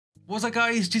What's up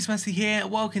guys, Messi here,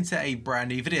 welcome to a brand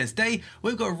new video. Today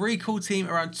we've got a really cool team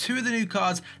around two of the new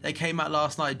cards that came out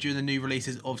last night during the new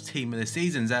releases of Team of the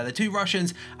Seasons. They're two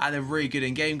Russians and they're really good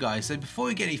in game, guys. So before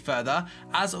we get any further,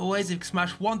 as always, if you can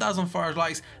smash 1,500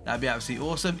 likes, that'd be absolutely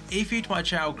awesome. If you're new to my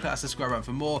channel, click that subscribe button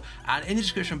for more, and in the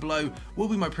description below will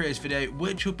be my previous video,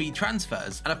 which will be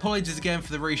transfers. And apologies again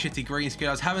for the really shitty green screen.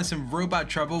 I was having some real bad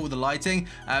trouble with the lighting.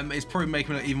 It's probably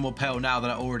making me look even more pale now than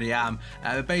I already am.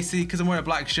 But basically, because I'm wearing a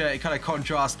black shirt, it kind of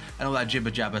contrast and all that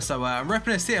jibber jabber. So I'm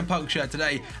repping a CM Punk shirt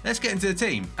today. Let's get into the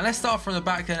team. And let's start from the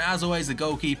back then. As always, the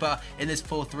goalkeeper in this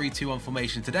 4-3-2-1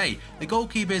 formation today. The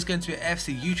goalkeeper is going to be an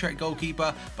FC Utrecht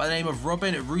goalkeeper by the name of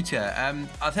Robin Rutter. I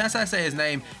think that's how I say his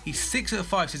name. He's 6'5",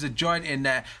 so he's a giant in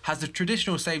net, has the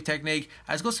traditional save technique,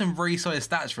 has got some really solid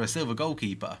stats for a silver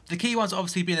goalkeeper. The key ones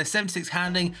obviously being the 76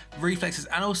 handling, reflexes,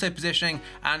 and also positioning.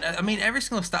 And I mean, every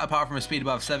single stat apart from a speed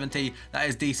above 70, that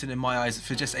is decent in my eyes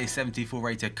for just a 74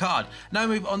 rated card. Now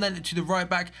move on then to the right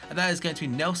back, and that is going to be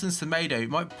Nelson Semedo,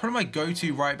 probably my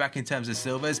go-to right back in terms of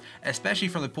silvers, especially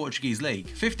from the Portuguese league.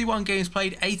 51 games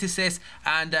played, 8 assists,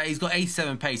 and he's got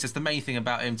 87 pace. That's the main thing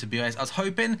about him, to be honest. I was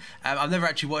hoping, I've never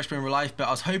actually watched him in real life, but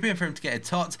I was hoping for him to get a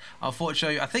TOTS.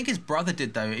 Unfortunately, I think his brother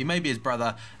did though. He may be his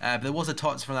brother, but there was a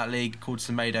TOTS from that league called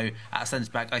Semedo at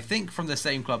centre back, I think from the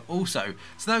same club also.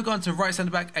 So now we've gone to right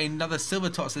centre back, another silver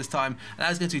TOTS this time, and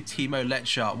that is going to be Timo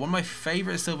Letchart, one of my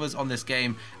favourite silvers on this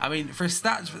game. I mean, for his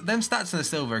stats, them stats in the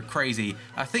silver are crazy.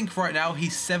 I think right now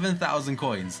he's 7,000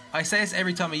 coins. I say this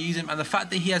every time I use him, and the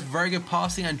fact that he has very good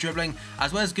passing and dribbling,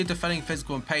 as well as good defending,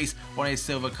 physical and pace on his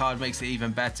silver card makes it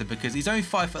even better, because he's only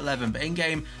 5'11", but in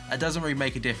game that doesn't really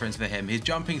make a difference for him. His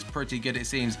jumping's pretty good, it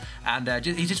seems, and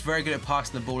he's just very good at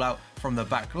passing the ball out from the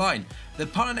back line. The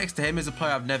partner next to him is a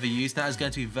player I've never used, and that is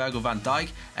going to be Virgil van Dijk.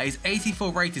 He's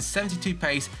 84 rated, 72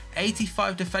 pace,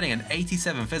 85 defending, and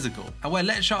 87 physical. And where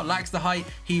Letchart lacks the height,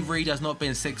 he really does not,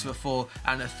 being 6'4"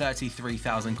 and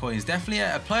 33,000 coins. Definitely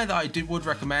a player that I would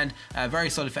recommend.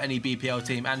 Very solid for any BPL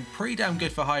team, and pretty damn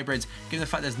good for hybrids, given the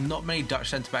fact there's not many Dutch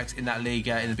centre backs in that league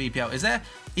in the BPL. Is there?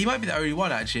 He might be the only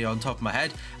one actually on top of my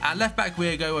head. And left back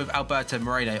we go with Alberto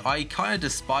Moreno. I kind of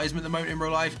despise him at the moment in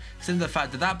real life, since the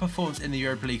fact that that performance in the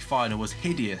Europa League final was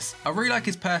hideous. I really like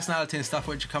his personality and stuff,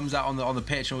 which comes out on the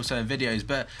pitch and also in videos,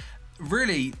 but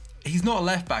really, he's not a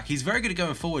left back. He's very good at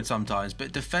going forward sometimes,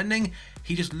 but defending,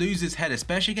 he just loses his head,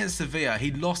 especially against Sevilla.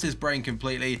 He lost his brain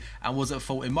completely and was at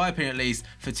fault, in my opinion at least,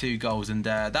 for 2 goals. And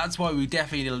that's why we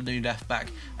definitely need a new left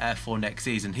back for next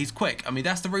season. He's quick. I mean,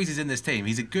 that's the reason he's in this team.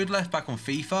 He's a good left back on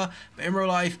FIFA, but in real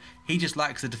life, he just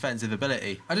lacks the defensive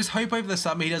ability. I just hope over the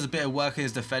summer he does a bit of work in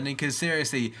his defending, because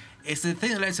seriously, it's the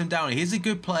thing that lets him down. He's a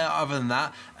good player other than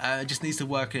that, just needs to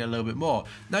work it a little bit more.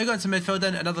 Now we're going to midfield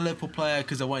then, another Liverpool player,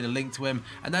 because I wanted to link to him,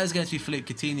 and that is going to be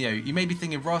Philippe Coutinho. You may be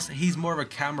thinking, Ross, he's more of a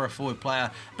camera forward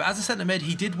player, but as a centre mid,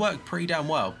 he did work pretty damn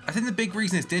well. I think the big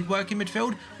reason this did work in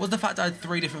midfield was the fact I had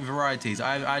 3 different varieties.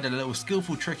 I had a little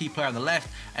skillful, tricky player on the left,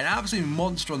 an absolute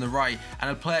monster on the right, and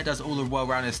a player that does all the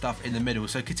well-rounded stuff in the middle.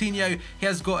 So Coutinho, he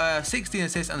has got 16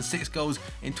 assists and 6 goals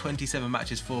in 27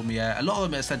 matches for me. A lot of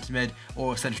them at centre mid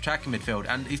or centre attacking midfield,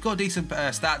 and he's got decent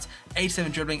stats: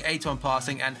 87 dribbling, 81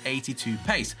 passing, and 82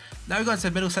 pace. Now we're going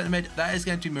to middle centre mid. That is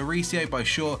going to be Mauricio by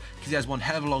short, because he has one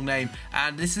hell of a long name,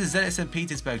 and this is Zenit St.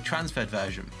 Petersburg transferred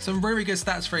version. Some really good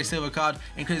stats for a silver card,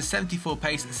 including 74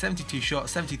 pace, 72 shot,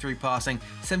 73 passing,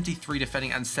 73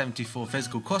 defending, and 74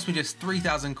 physical. Cost me just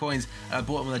 3,000 coins, and I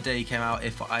bought him on the day he came out,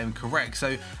 if I am correct.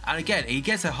 So, and again, he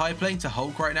gets a high playing to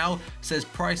Hulk right now, so his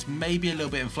price may be a little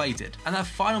bit inflated. And that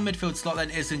final midfield slot then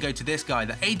is going to go to this guy,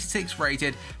 the 86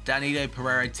 rated Danilo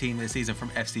Pereira team this season from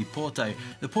FC Porto.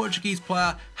 The Portuguese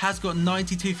player has got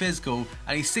 92 physical,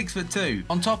 and he's 6'2".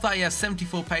 On top of that, he has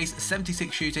 74 pace,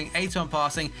 76 shooting, 81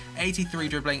 passing, 83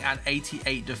 dribbling, and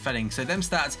 88 defending. So them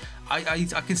stats, I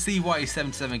can see why he's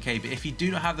 77k, but if you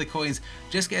do not have the coins,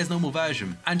 just get his normal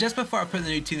version. And just before I put the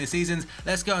new team this season,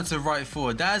 let's go on to the right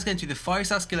forward. That is going to be the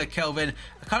 5-star skiller Kelvin,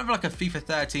 kind of like a FIFA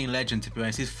 13 legend, to be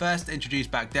honest. He's first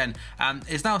introduced back then, and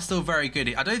is now still very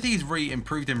good. I don't think he's really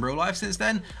improved in real life since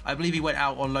then. I believe he went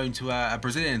out on loan to a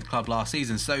Brazilian club last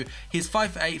season. So he's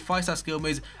 5'8", 5-star skill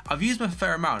moves. I've used him a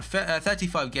fair amount,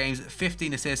 35 games,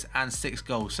 15 assists, and 6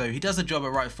 goals. So he does a job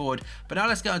at right forward. But now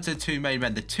let's go on to the 2 main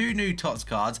men, the 2 new TOTS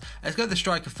cards. Let's go to the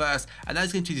striker first, and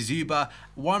that's going to be DZYUBA.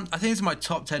 One, I think it's my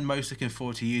top 10 most looking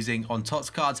forward to using on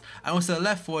TOTS cards. And also the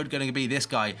left forward going to be this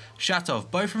guy, Shatov,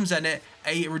 both from Zenit.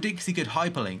 a ridiculously good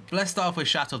hyperlink. But let's start off with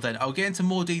Shatov then. I'll get into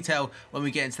more detail when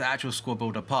we get into the actual squad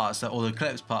builder part, or the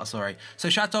clips part, sorry. So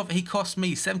Shatov, he cost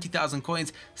me 70,000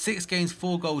 coins, 6 games,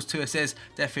 4 goals, 2 assists.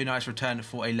 Definitely a nice return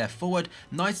for a left forward.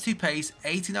 92 pace,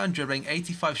 89 dribbling,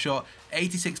 85 shot,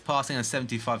 86 passing and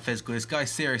 75 physical. This guy,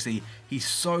 seriously, he's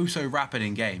so rapid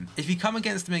in game. If you come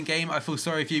against him in game, I feel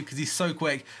sorry for you because he's so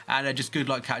quick, and just good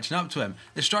luck catching up to him.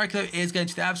 The striker though is going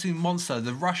to be the absolute monster,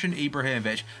 the Russian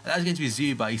Ibrahimovic. That is going to be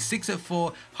Dzyuba. He's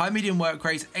 6'4", high medium work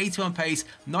rates, 81 pace,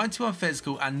 91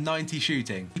 physical and 90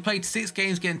 shooting. He played 6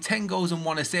 games, getting 10 goals and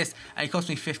 1 assist, and he cost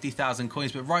me 50,000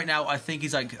 coins. But right now, I think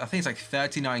it's like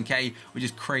 39k, which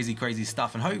is crazy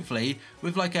stuff. And hopefully,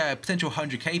 with like a potential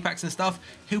 100k packs and stuff,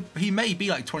 he may be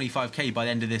like 25k by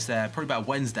the end of this, probably about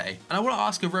Wednesday. And I want to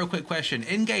ask a real quick question.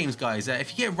 In games, guys,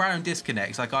 if you get random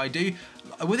disconnects like I do,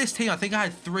 with this team, I think I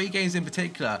had 3 games in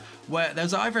particular where there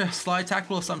was either a slide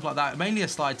tackle or something like that, mainly a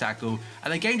slide tackle,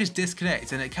 and the game just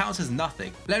disconnects and it counts as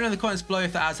nothing. Let me know in the comments below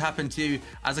if that has happened to you,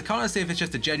 as I can't see if it's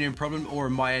just a genuine problem or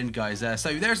in my end, guys.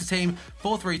 So there's the team,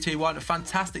 4-3-2-1,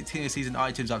 fantastic team of season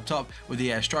items up top with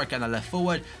the striker and the left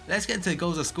forward. Let's get into the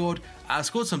goals I scored. I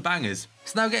scored some bangers.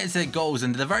 So now getting to the goals,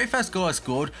 and the very first goal I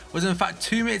scored was in fact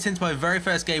 2 minutes into my very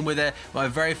first game with it, my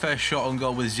very first shot on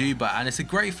goal with Dzyuba, and it's a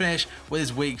great finish with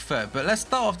his weak foot. But let's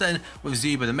start off then with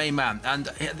Dzyuba, the main man, and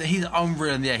he's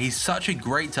unreal in the air. He's such a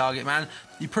great target man.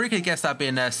 You probably could guess that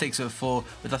being 6'4",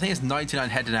 with I think it's 99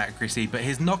 heading accuracy, but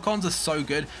his knock-ons are so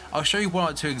good. I'll show you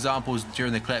 1 or 2 examples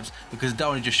during the clips because I don't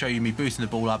want to just show you me boosting the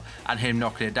ball up and him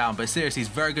knocking it down. But seriously, he's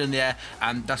very good in the air,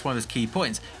 and that's one of his key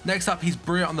points. Next up, he's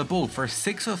brilliant on the ball for a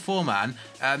 6'4" man.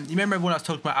 You remember when I was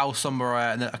talking about Al Sommer,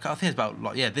 I think it's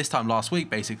about this time last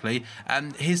week basically.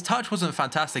 His touch wasn't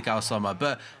fantastic, Al Sommer,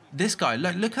 but this guy,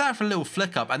 look at that for a little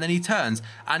flick up, and then he turns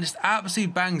and just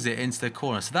absolutely bangs it into the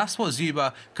corner. So that's what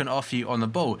Dzyuba can offer you on the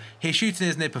ball. His shooting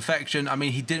is near perfection. I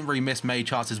mean, he didn't really miss many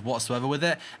chances whatsoever with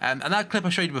it. And that clip I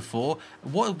showed you before,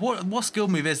 what skill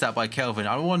move is that by Kelvin?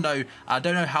 I want to know. I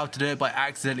don't know how to do it, but I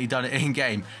accidentally done it in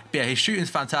game. But yeah, his shooting's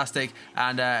fantastic,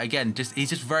 and again,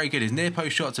 he's just very good. His near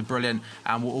post shots are brilliant,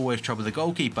 and will always trouble the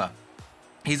goalkeeper.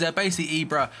 He's basically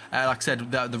Ibra, like I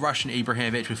said, the Russian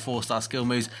Ibrahimovic with 4-star skill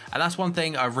moves, and that's one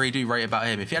thing I really do rate about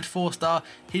him. If he had 4-star,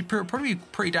 he'd probably be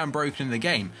pretty damn broken in the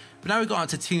game. But now we've got on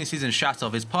to team season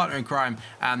Shatov, his partner in crime,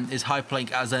 and his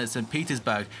hyperlink as in St.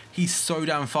 Petersburg. He's so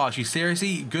damn fast. You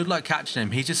seriously, good luck catching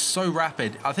him. He's just so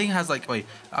rapid. I think he has like, wait,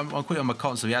 I'm quick on my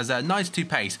console. He has 92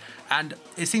 pace, and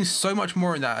it seems so much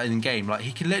more in that in game. Like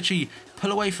he can literally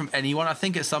pull away from anyone. I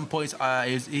think at some points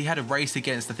he had a race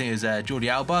against, I think it was Jordi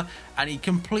Alba, and he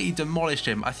completely demolished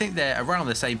him. I think they're around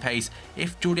the same pace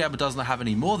if Jordi Alba doesn't have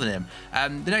any more than him.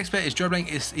 The next bit is dribbling,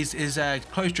 is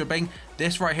close dribbling.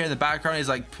 This right here in the background is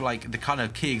like the kind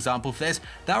of key example for this.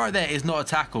 That right there is not a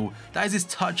tackle. That is his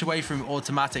touch away from him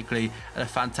automatically, and a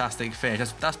fantastic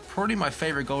finish. That's probably my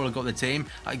favorite goal I got the team.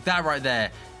 Like that right there.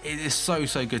 It is so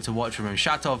good to watch from him.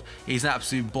 Shatov, he's an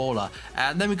absolute baller.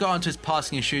 And then we go on to his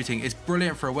passing and shooting. It's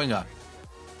brilliant for a winger.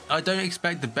 I don't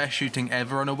expect the best shooting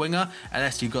ever on a winger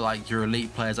unless you've got like your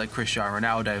elite players like Cristiano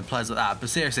Ronaldo and players like that. But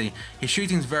seriously, his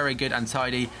shooting's very good and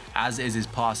tidy, as is his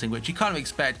passing, which you kind of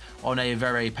expect on a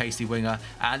very pacey winger.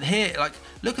 And here, like,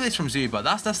 look at this from Dzyuba.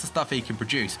 That's the stuff he can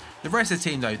produce. The rest of the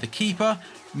team though, the keeper,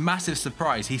 massive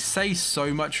surprise. He saves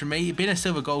so much for me. Being a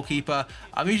silver goalkeeper,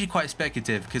 I'm usually quite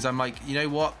speculative because I'm like, you know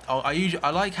what? I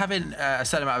like having a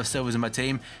certain amount of silvers in my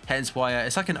team. Hence why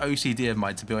it's like an OCD of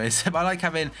mine, to be honest. I like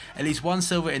having at least 1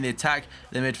 silver in the attack,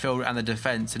 the midfield, and the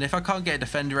defense. And if I can't get a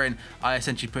defender in, I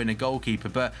essentially put in a goalkeeper.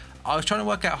 But I was trying to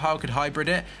work out how I could hybrid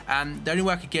it, and the only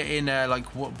way I could get in like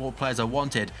what players I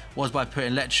wanted was by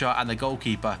putting Letshar and the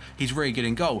goalkeeper. He's really good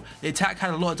in goal. The attack had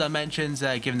a lot of dimensions,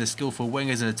 given the skillful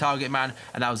wingers and the target man,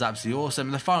 and that was absolutely awesome.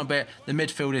 And the final bit, the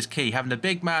midfield is key, having the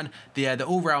big man, the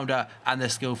all-rounder, and the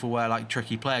skillful like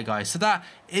tricky player guys. So that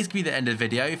is going to be the end of the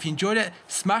video. If you enjoyed it,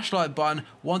 smash the like button.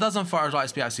 1,000 fire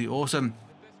likes would be absolutely awesome.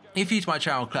 If you're new to my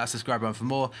channel, click that subscribe button for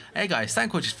more. Hey guys,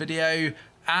 thanks for watching this video,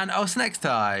 and I'll see you next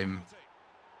time.